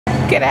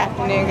Good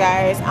afternoon,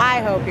 guys.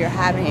 I hope you're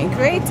having a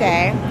great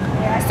day.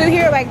 Still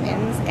here at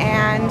Wegmans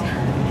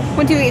and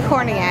went to eat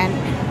corn again.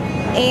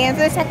 And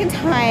for the second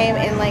time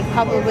in like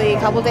probably a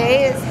couple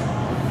days,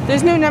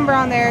 there's no number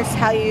on there to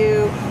tell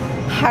you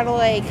how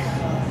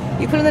to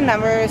you put in the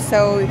numbers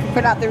so you can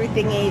put out the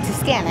thingy to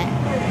scan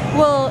it.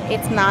 Well,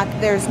 it's not,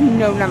 there's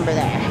no number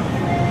there.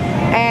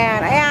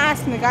 And I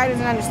asked and the guy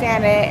doesn't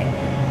understand it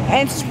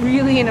and it's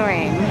really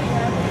annoying.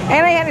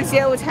 And I had to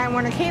deal with Time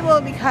Warner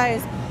Cable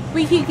because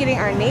we keep getting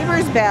our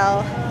neighbor's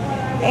bill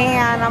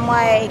and I'm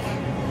like,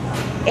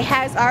 it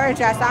has our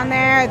address on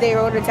there, they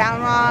wrote it down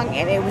wrong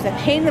and it was a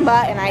pain in the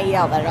butt and I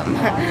yelled at them.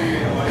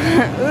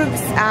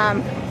 Oops,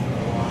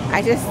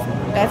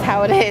 that's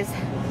how it is.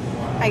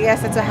 I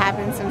guess that's what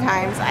happens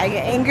sometimes. I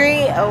get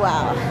angry, oh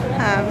well.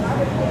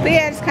 But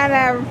yeah, just kind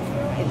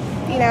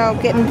of, you know,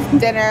 getting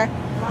dinner.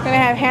 Gonna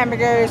have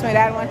hamburgers, my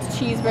dad wants a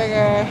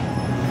cheeseburger.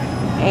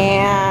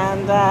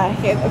 And,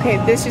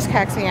 okay, this just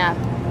cracks me up.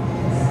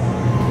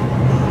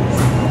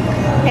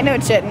 I know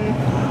it shouldn't.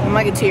 I'm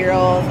like a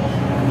 2-year-old,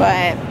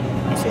 but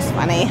it's just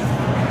funny.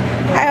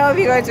 I hope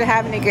you guys are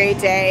having a great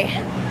day.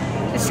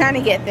 Just trying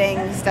to get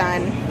things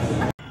done.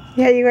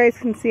 Yeah, you guys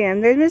can see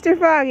him. There's Mr.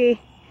 Froggy.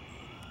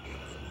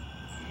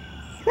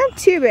 He's not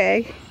too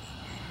big.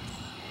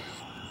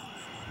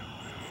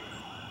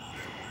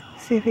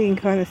 Let's see if we can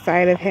go on the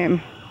side of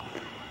him.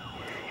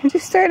 I'm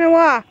just starting to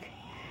walk.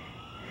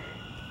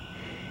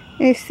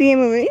 And you see him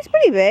moving. He's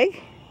pretty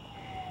big.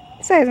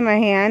 The size of my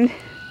hand.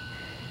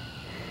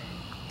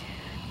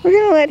 We're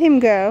gonna let him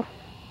go.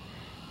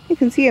 You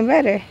can see him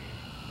better.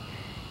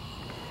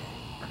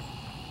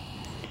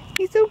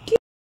 He's so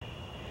cute.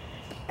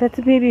 That's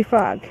a baby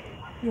frog.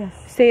 Yes.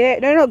 Stay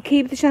there. No,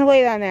 keep the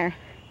chandelier on there.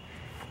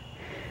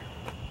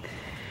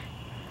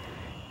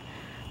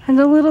 And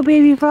the little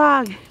baby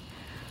frog.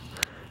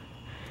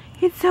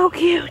 It's so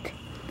cute.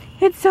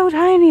 It's so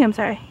tiny. I'm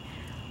sorry.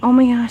 Oh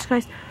my gosh,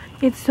 guys.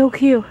 It's so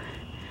cute.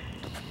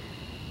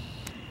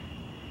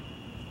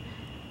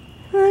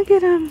 Look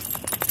at him.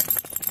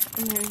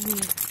 And there's me.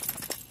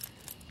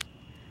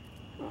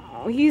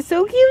 Oh, he's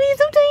so cute. He's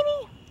so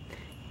tiny.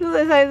 He's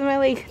the size of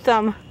my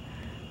thumb.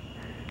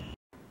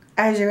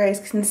 As you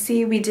guys can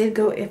see, we did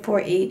go for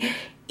a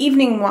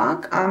evening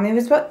walk. It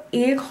was about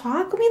 8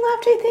 o'clock when we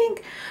left, I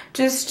think.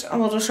 Just a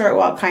little short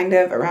walk, kind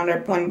of, around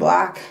our one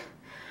block.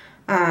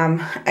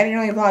 I didn't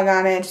really vlog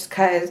on it just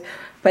because,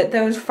 but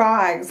those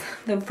frogs,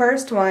 the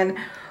first one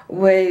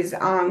was,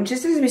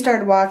 just as we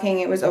started walking,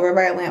 it was over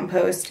by a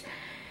lamppost.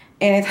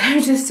 And I thought it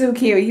was just so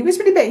cute. He was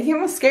pretty big. He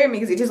almost scared me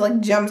because he just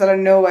like jumps out of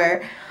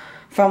nowhere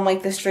from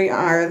like the street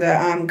or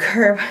the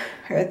curb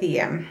or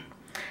the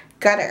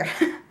gutter,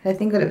 I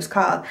think what it was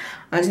called,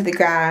 onto the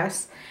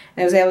grass.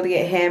 And I was able to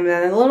get him. And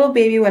then the little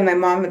baby one my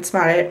mom had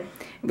spotted,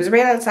 it was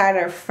right outside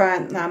our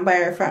front,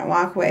 by our front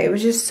walkway. It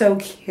was just so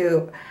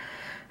cute.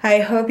 I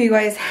hope you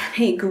guys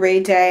had a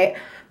great day.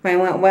 Mine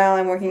went well.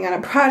 I'm working on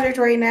a project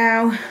right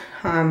now.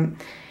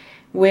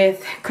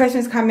 With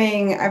Christmas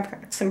coming, I've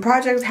got some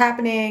projects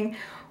happening,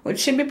 which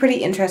should be pretty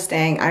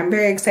interesting. I'm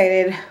very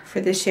excited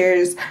for this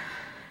year's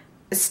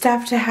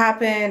stuff to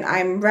happen.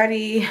 I'm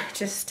ready.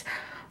 Just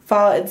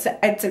fall. It's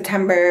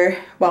September.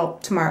 Well,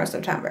 tomorrow's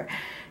September.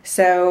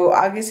 So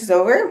August is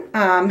over.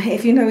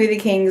 If you know We the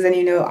Kings, then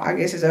you know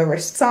August is over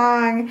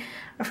song.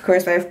 Of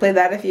course, I've played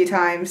that a few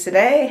times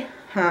today,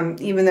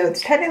 even though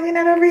it's technically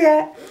not over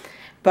yet,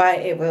 but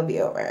it will be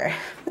over.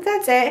 But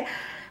that's it.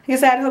 Like I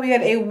said, I hope you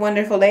had a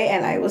wonderful day,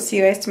 and I will see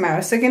you guys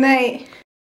tomorrow. So good night.